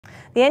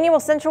The annual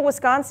Central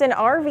Wisconsin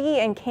RV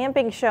and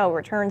Camping Show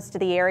returns to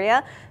the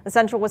area. The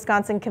Central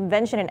Wisconsin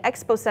Convention and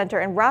Expo Center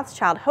in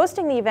Rothschild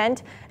hosting the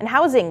event and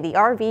housing the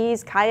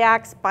RVs,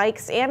 kayaks,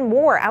 bikes, and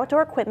more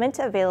outdoor equipment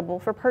available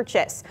for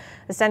purchase.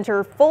 The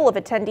center full of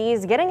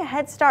attendees getting a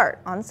head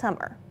start on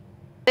summer.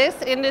 This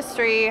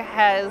industry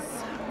has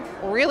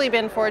really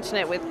been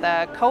fortunate with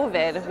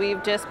COVID.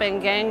 We've just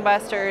been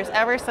gangbusters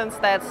ever since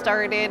that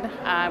started.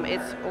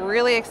 It's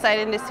really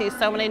exciting to see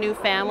so many new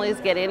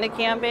families get into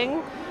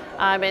camping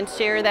and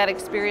share that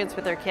experience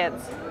with their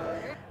kids.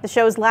 The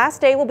show's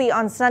last day will be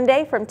on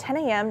Sunday from 10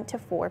 a.m. to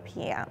 4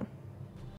 p.m.